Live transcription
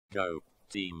Go.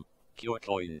 Team.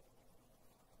 CureCoin.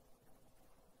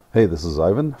 Hey, this is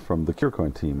Ivan from the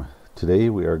CureCoin team. Today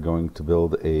we are going to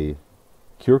build a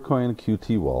CureCoin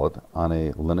Qt wallet on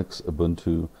a Linux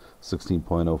Ubuntu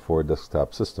 16.04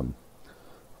 desktop system.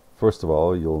 First of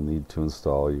all, you'll need to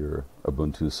install your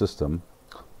Ubuntu system,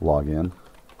 log in,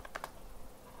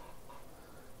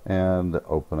 and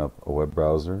open up a web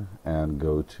browser and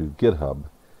go to GitHub,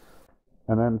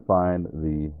 and then find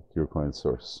the CureCoin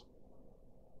source.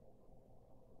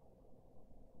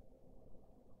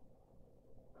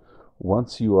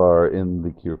 Once you are in the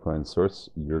CureCoin source,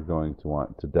 you're going to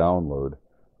want to download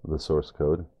the source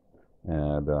code,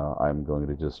 and I'm going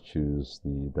to just choose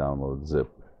the download zip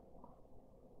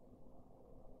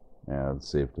and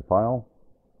save to file.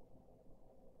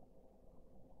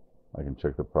 I can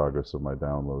check the progress of my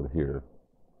download here.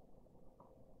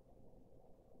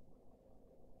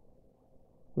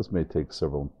 This may take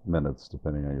several minutes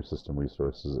depending on your system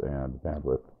resources and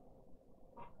bandwidth.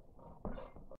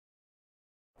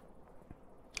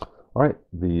 Alright,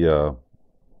 the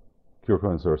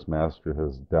CureCoin source master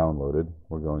has downloaded.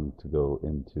 We're going to go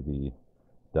into the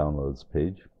downloads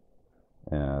page,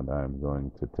 and I'm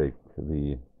going to take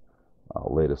the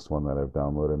latest one that I've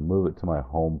downloaded and move it to my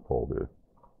home folder.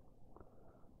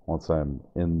 Once I'm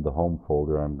in the home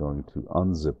folder, I'm going to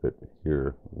unzip it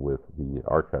here with the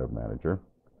archive manager.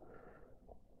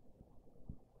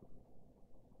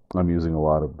 I'm using a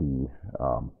lot of the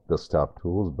desktop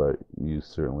tools, but you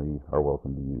certainly are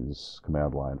welcome to use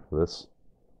command line for this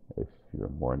if you're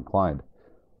more inclined.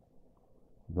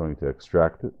 I'm going to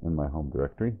extract it in my home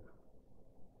directory.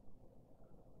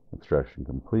 Extraction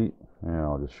complete, and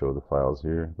I'll just show the files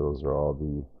here. Those are all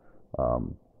the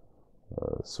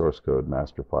source code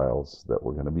master files that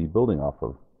we're going to be building off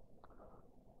of.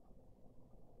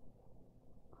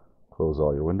 Close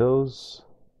all your windows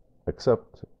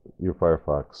except your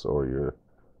Firefox or your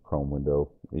Chrome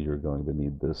window. You're going to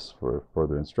need this for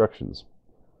further instructions.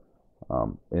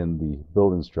 In the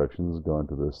build instructions, go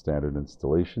into the standard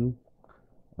installation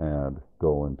and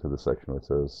go into the section where it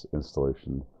says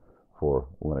installation for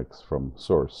Linux from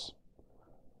source.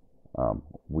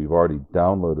 We've already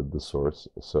downloaded the source,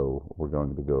 so we're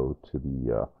going to go to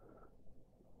the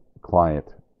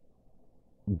client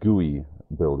GUI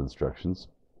build instructions,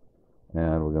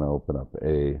 and we're going to open up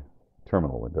a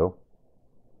terminal window.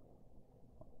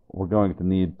 We're going to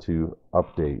need to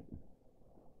update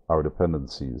our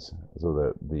dependencies so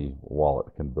that the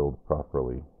wallet can build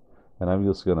properly. And I'm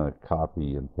just going to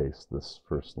copy and paste this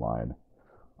first line.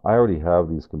 I already have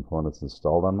these components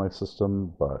installed on my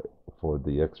system, but for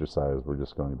the exercise, we're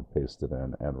just going to paste it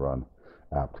in and run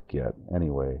apt-get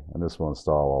anyway. And this will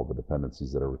install all the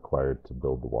dependencies that are required to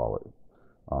build the wallet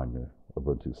on your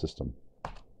Ubuntu system.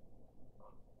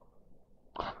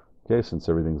 Okay, since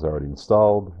everything's already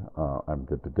installed, I'm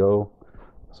good to go.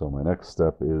 So my next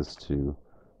step is to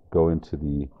go into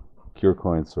the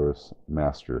CureCoin source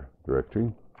master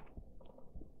directory.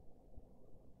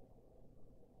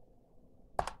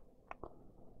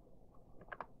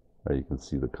 There you can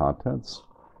see the contents.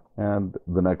 And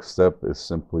the next step is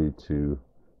simply to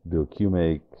do a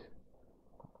qmake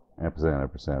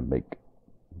 & make.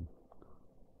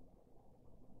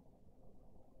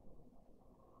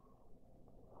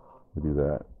 We do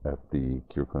that at the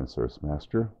CureCoin source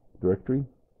master directory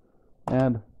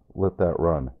and let that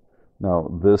run. Now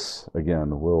this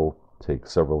again will take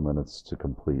several minutes to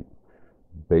complete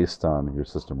based on your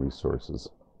system resources.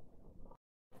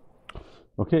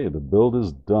 Okay, the build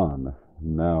is done.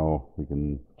 Now we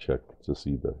can check to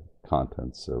see the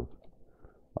contents of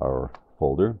our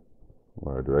folder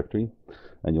or our directory,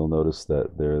 and you'll notice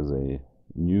that there's a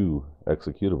new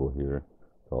executable here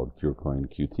called CureCoin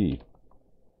Qt.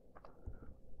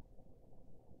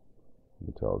 You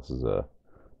can tell this is a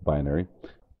binary.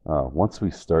 Once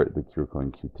we start the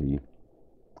CureCoin Qt,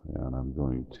 and I'm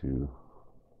going to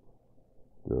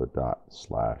do a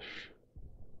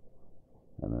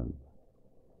 / and then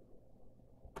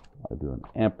I do an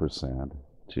ampersand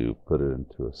to put it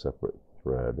into a separate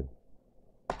thread.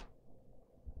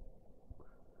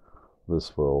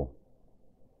 This will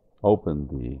open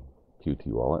the Qt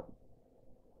wallet,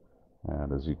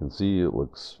 and as you can see, it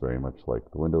looks very much like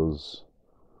the Windows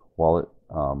wallet.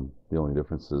 The only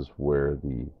difference is where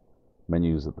the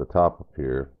menus at the top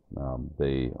appear.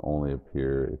 They only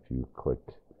appear if you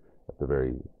click at the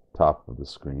very top of the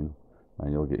screen,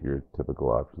 and you'll get your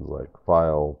typical options like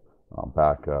file,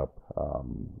 backup,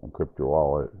 encrypt your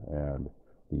wallet, and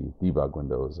the debug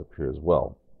windows appear as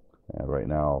well. And right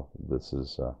now this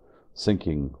is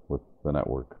syncing with the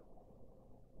network.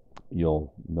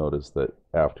 You'll notice that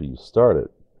after you start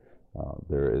it,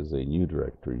 there is a new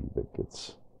directory that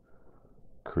gets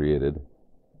created,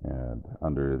 and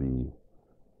under the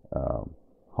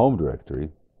home directory,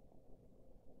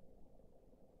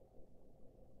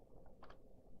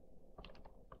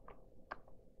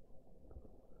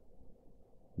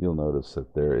 you'll notice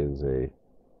that there is a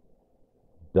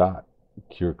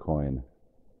 .CureCoin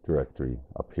directory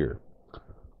up here.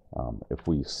 If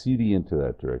we cd into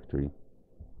that directory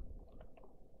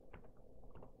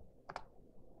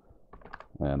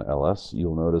and ls,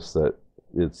 you'll notice that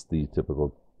it's the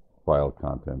typical file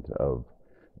content of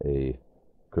a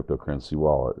cryptocurrency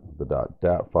wallet. The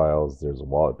 .dat files, there's a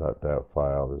wallet.dat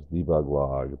file, there's debug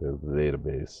log, there's the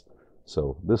database.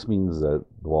 So this means that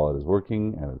the wallet is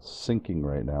working and it's syncing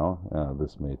right now.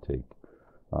 This may take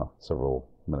several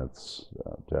minutes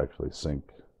to actually sync.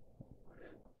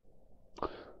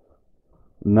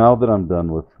 Now that I'm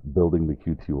done with building the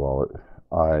Qt wallet,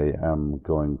 I am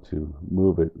going to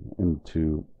move it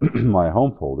into my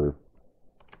home folder.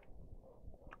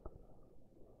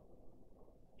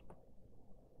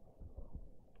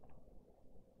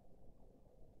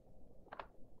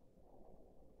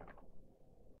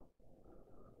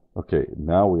 Okay,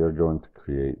 now we are going to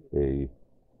create a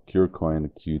CureCoin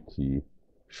Qt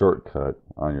shortcut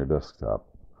on your desktop.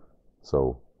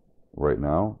 So right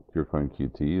now, CureCoin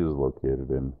Qt is located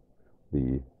in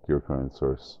the CureCoin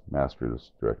source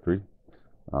masters directory.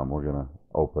 We're going to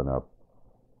open up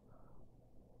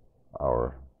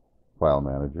our file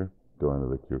manager, go into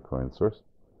the CureCoin source,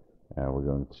 and we're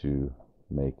going to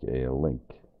make a link.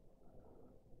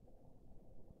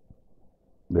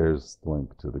 There's the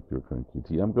link to the CureCoin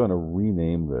Qt. I'm going to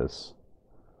rename this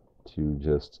to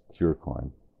just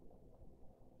CureCoin.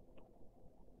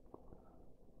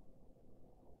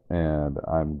 And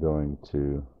I'm going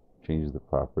to change the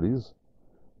properties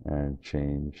and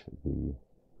change the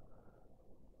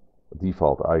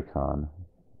default icon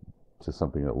to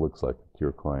something that looks like a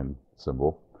CureCoin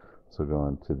symbol. So go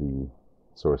into the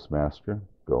source master,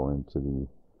 go into the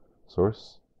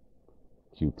source,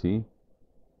 Qt,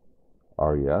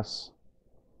 res,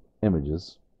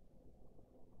 images,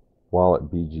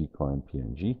 wallet bgcoin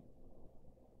png.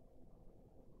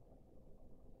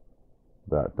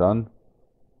 That done.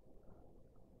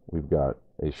 We've got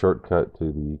a shortcut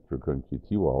to the CureCoin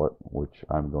Qt wallet, which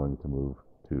I'm going to move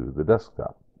to the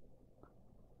desktop.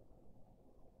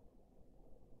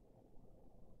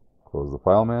 Close the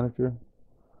file manager,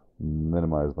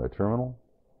 minimize my terminal,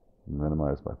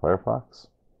 minimize my Firefox,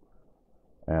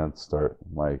 and start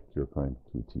my CureCoin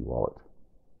Qt wallet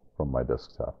from my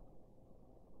desktop.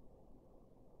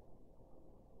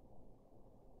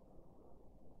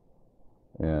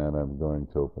 And I'm going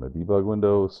to open a debug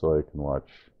window so I can watch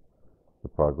the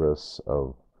progress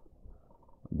of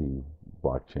the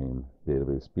blockchain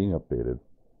database being updated.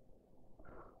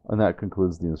 And that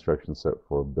concludes the instruction set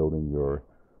for building your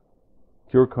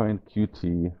CureCoin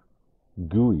Qt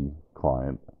GUI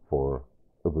client for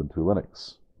Ubuntu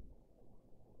Linux.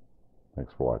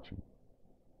 Thanks for watching.